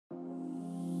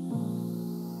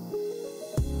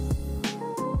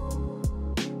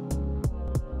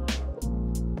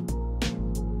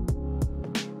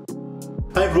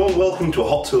everyone, welcome to a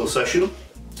hot tool session.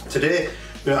 Today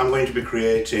I'm going to be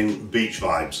creating beach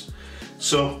vibes.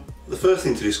 So the first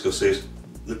thing to discuss is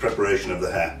the preparation of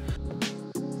the hair.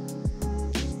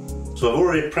 So I've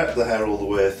already prepped the hair all the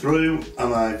way through,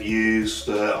 and I've used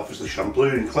obviously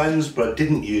shampooed and cleansed, but I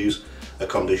didn't use a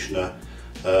conditioner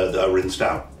that I rinsed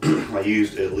out. I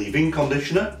used a leave-in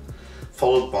conditioner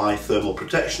followed by thermal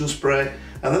protection spray,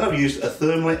 and then I've used a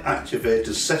thermally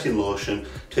activated setting lotion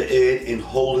to aid in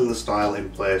holding the style in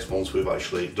place once we've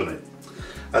actually done it.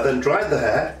 I then dried the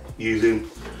hair using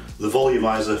the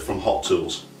volumizer from Hot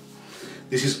Tools.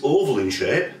 This is oval in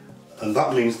shape, and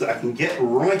that means that I can get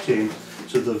right in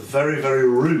to the very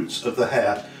roots of the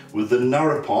hair with the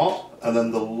narrow part, and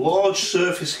then the large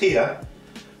surface here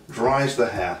dries the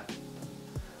hair.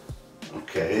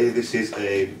 Okay, this is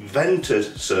a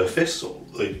vented surface, so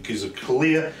it gives a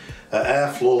clear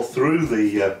airflow through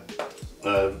the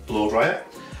blow dryer,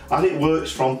 and it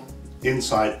works from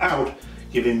inside out,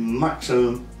 giving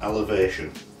maximum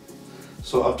elevation.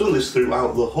 So I've done this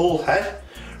throughout the whole head,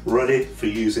 ready for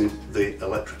using the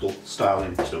electrical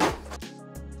styling tool.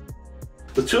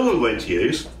 The tool I'm going to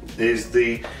use is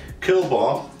the Curl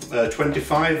Bar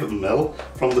 25mm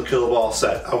from the Curl Bar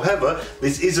set. However,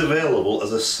 this is available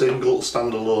as a single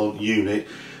standalone unit,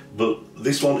 but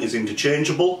this one is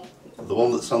interchangeable. The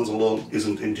one that stands alone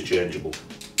isn't interchangeable.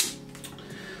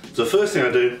 So first thing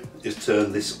I do is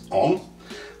turn this on.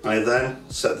 I then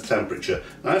set the temperature.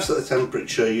 Now I've set the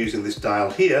temperature using this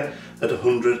dial here at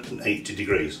 180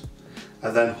 degrees. I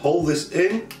then hold this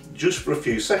in just for a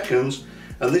few seconds,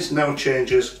 and this now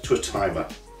changes to a timer.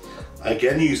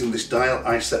 Again, using this dial,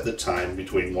 I set the time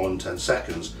between 1 and 10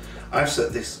 seconds. I've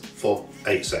set this for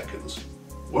 8 seconds.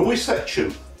 When we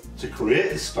section to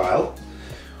create this style,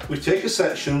 we take a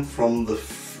section from the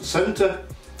centre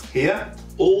here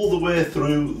all the way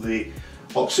through the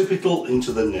occipital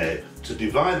into the nape to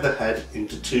divide the head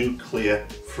into two clear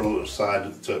front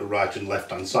side to right and left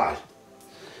hand side.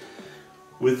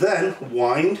 We then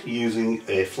wind using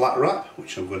a flat wrap,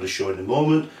 which I'm going to show in a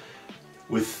moment,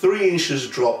 with 3 inches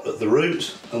drop at the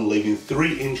roots and leaving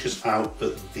 3 inches out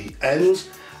at the ends,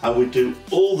 and we do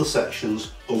all the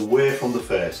sections away from the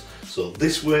face. So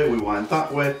this way we wind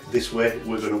that way, this way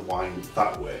we're going to wind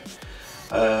that way.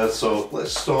 So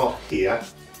let's start here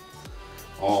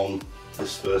on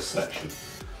this first section.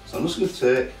 So I'm just going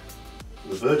to take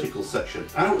the vertical section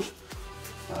out,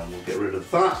 and we'll get rid of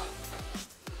that,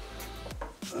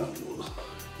 and we'll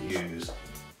use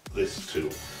this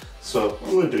tool. So what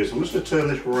I'm going to do is I'm just going to turn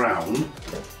this round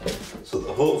so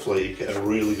that hopefully you get a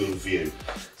really good view.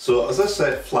 So as I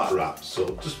said, flat wrap,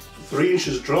 so just 3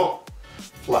 inches drop,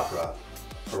 flat wrap,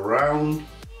 around,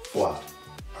 flat,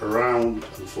 around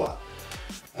and flat,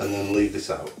 and then leave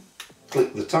this out.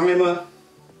 Click the timer.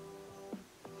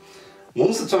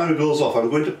 Once the timer goes off, I'm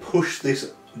going to push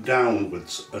this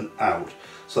downwards and out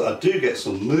so that I do get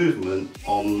some movement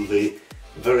on the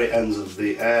very ends of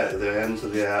the air. The ends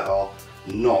of the air are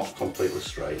not completely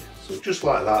straight. So just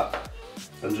like that,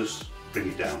 and just bring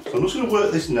it down. So I'm just going to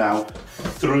work this now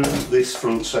through this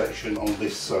front section on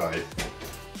this side.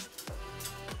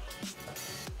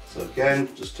 So again,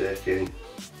 just taking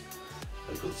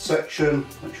a good section,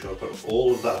 make sure I've got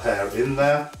all of that hair in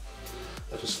there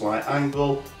at a slight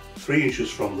angle, 3 inches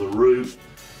from the root,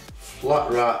 flat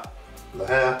wrap the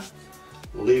hair,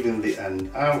 leaving the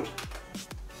end out,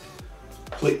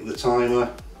 click the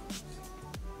timer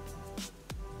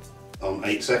on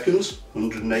 8 seconds,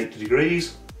 180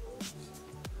 degrees.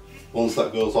 Once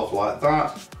that goes off like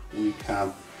that, we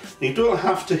can, you don't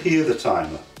have to hear the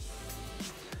timer.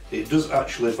 It does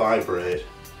actually vibrate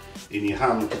in your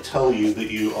hand to tell you that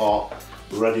you are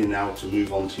ready now to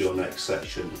move on to your next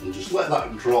section, and just let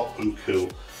that drop and cool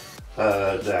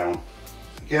down.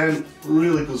 Again,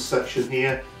 really good section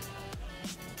here,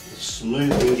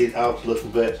 smoothing it out a little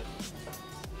bit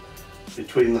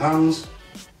between the hands,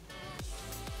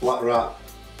 flat wrap,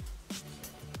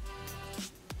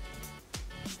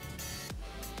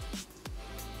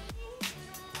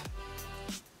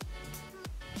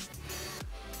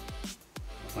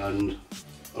 and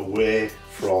away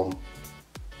from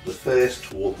the face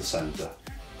toward the centre,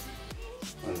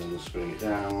 and then just bring it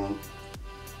down.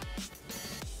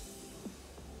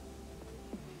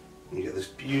 You get this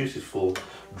beautiful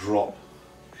drop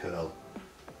curl.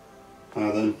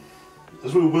 Now then,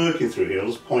 as we're working through here, I'll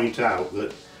just point out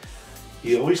that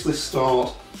you obviously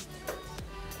start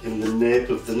in the nape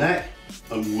of the neck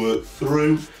and work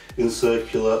through in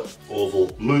circular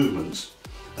oval movements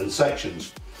and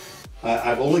sections.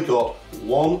 I've only got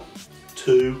 1,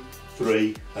 2,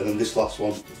 3, and then this last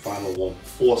one, the final one,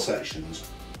 4 sections.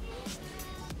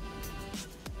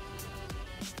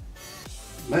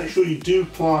 Make sure you do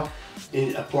apply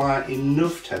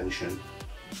enough tension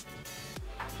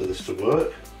for this to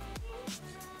work.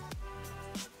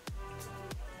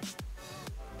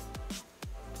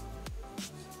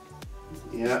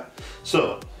 Yeah,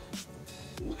 so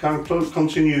we'll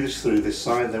continue this through this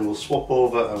side, then we'll swap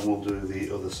over and we'll do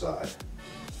the other side.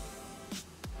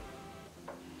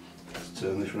 Let's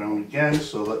turn this around again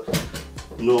so that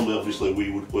normally obviously we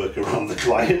would work around the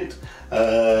client,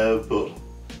 but to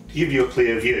give you a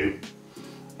clear view,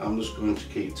 I'm just going to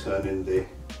keep turning the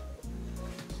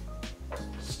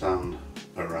stand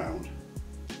around.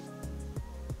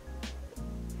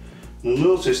 Now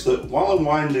notice that while I'm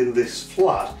winding this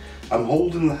flat, I'm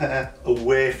holding the hair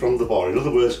away from the bar. In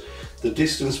other words, the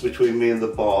distance between me and the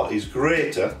bar is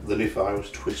greater than if I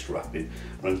was twist wrapping.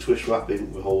 When I'm twist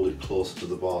wrapping, we hold it closer to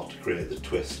the bar to create the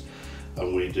twist,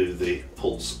 and we do the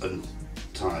pulse and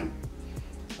time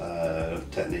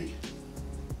technique.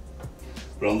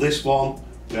 But on this one,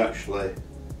 we actually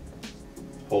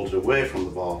hold it away from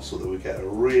the bar so that we get a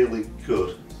really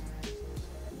good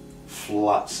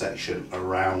flat section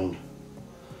around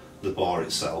the bar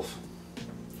itself.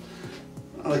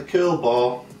 And the curl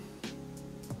bar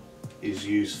is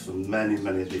used for many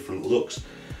different looks,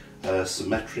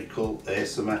 symmetrical,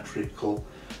 asymmetrical,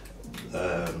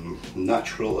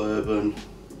 natural urban,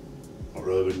 or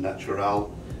urban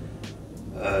natural,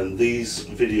 and these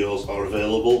videos are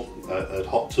available at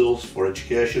Hot Tools for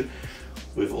education.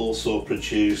 We've also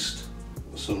produced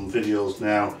some videos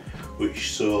now which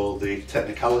show the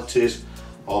technicalities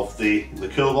of the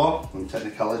curl bar and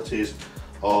technicalities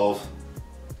of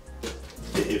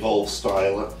the Evolve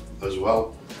styler as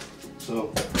well.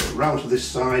 So round to this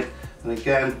side, and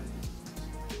again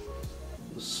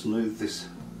smooth this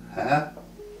hair,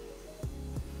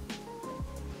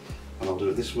 and I'll do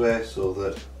it this way so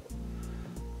that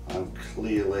I'm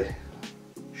clearly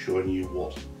showing you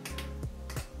what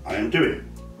I am doing.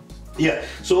 Yeah,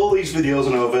 so all these videos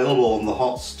are now available on the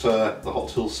Hot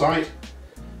Tools site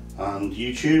and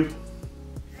YouTube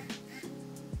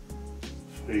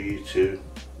for you to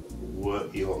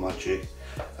work your magic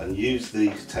and use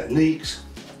these techniques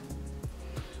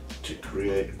to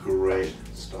create great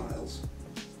styles.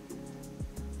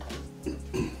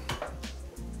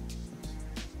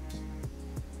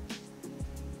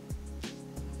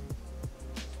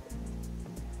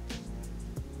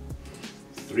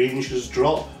 Three inches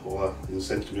drop, or in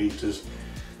centimetres,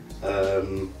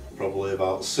 probably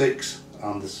about 6,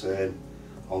 and the same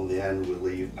on the end we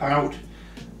leave out.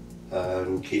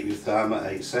 Keep your thumb at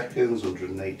 8 seconds,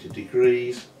 180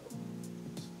 degrees,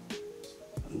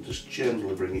 and just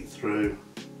gently bring it through,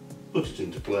 put it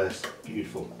into place.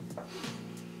 Beautiful.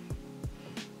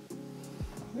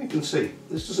 You can see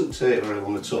this doesn't take very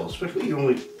long at all, especially you're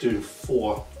only doing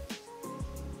four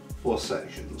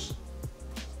sections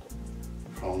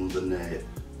from the nape.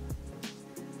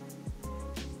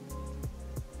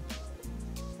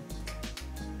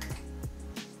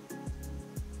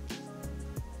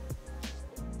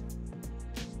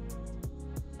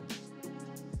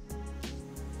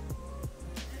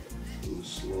 And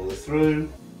slowly through,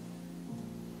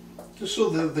 just so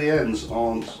that the ends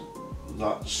aren't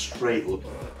that straight look.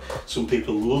 Some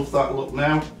people love that look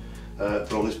now,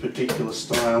 but on this particular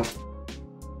style,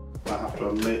 I have to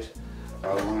admit,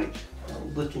 I like a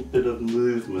little bit of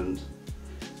movement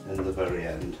in the very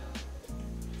end.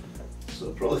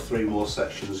 So probably 3 more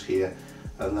sections here,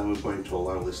 and then we're going to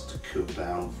allow this to cool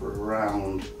down for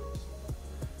around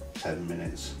 10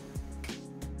 minutes.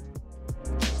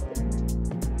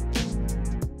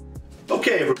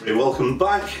 Okay everybody, welcome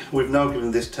back. We've now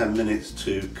given this 10 minutes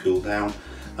to cool down,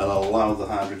 and I'll allow the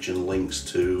hydrogen links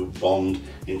to bond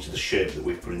into the shape that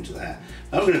we've put into the hair.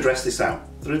 Now we're going to dress this out.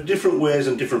 There are different ways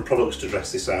and different products to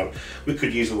dress this out. We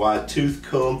could use a wide tooth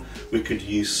comb, we could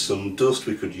use some dust,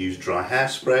 we could use dry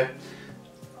hairspray.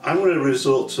 I'm going to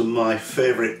resort to my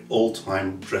favourite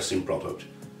all-time dressing product,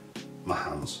 my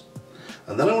hands.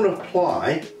 And then I'm going to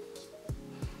apply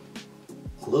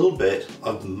a little bit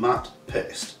of matte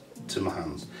paste to my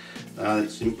hands. Now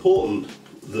it's important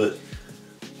that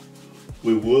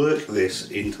we work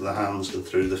this into the hands and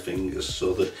through the fingers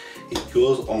so that it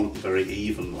goes on very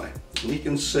evenly. And you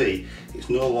can see it's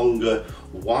no longer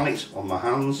white on my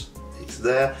hands, it's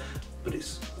there, but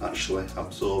it's actually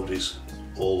absorbed, it's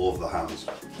all over the hands.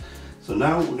 So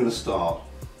now we're going to start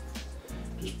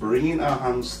just bringing our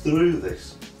hands through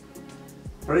this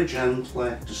very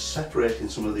gently, just separating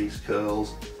some of these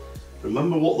curls.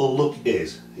 Remember what the look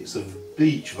is, it's a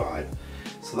beach vibe,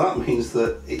 so that means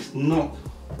that it's not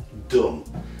done,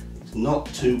 it's not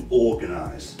too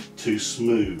organised, too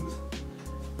smooth.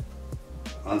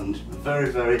 and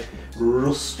very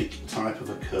rustic type of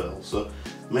a curl. So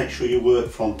make sure you work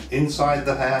from inside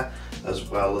the hair as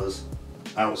well as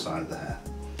outside the hair.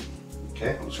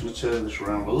 Okay, I'm just going to turn this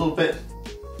around a little bit.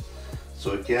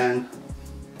 So again,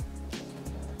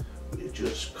 we're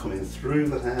just coming through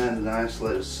the hair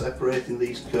nicely, just separating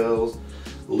these curls,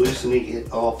 loosening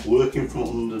it off, working from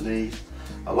underneath,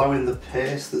 allowing the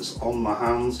paste that's on my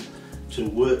hands to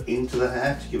work into the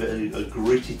hair to give it a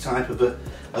gritty type of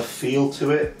a feel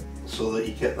to it, so that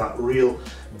you get that real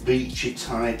beachy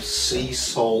type sea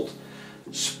salt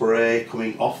spray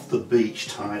coming off the beach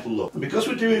type look. And because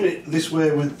we're doing it this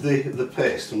way with the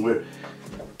paste, and we're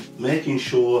making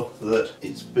sure that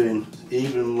it's been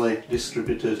evenly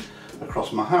distributed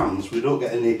across my hands, we don't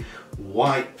get any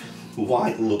white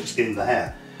looks in the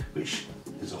hair, which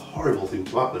is a horrible thing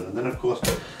to happen. And then of course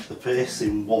the paste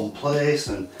in one place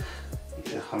and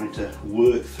you're having to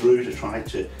work through to try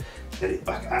to get it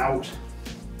back out.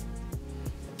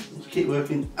 Just keep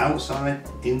working outside,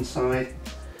 inside,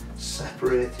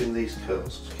 separating these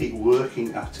curls. Just keep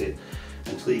working at it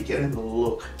until you're getting the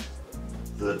look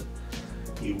that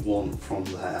you want from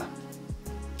the hair.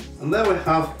 And there we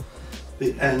have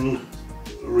the end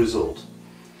result.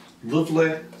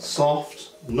 Lovely,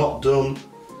 soft, not done,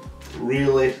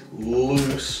 really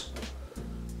loose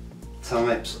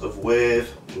types of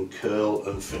wave and curl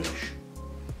and finish.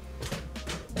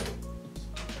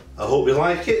 I hope you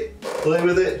like it, play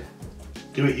with it,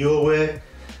 do it your way.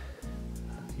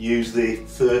 Use the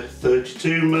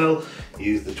 32mm,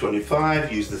 use the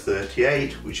 25, use the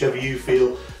 38, whichever you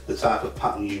feel the type of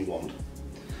pattern you want.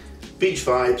 Beach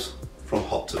vibes from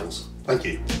Hot Tools. Thank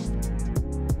you.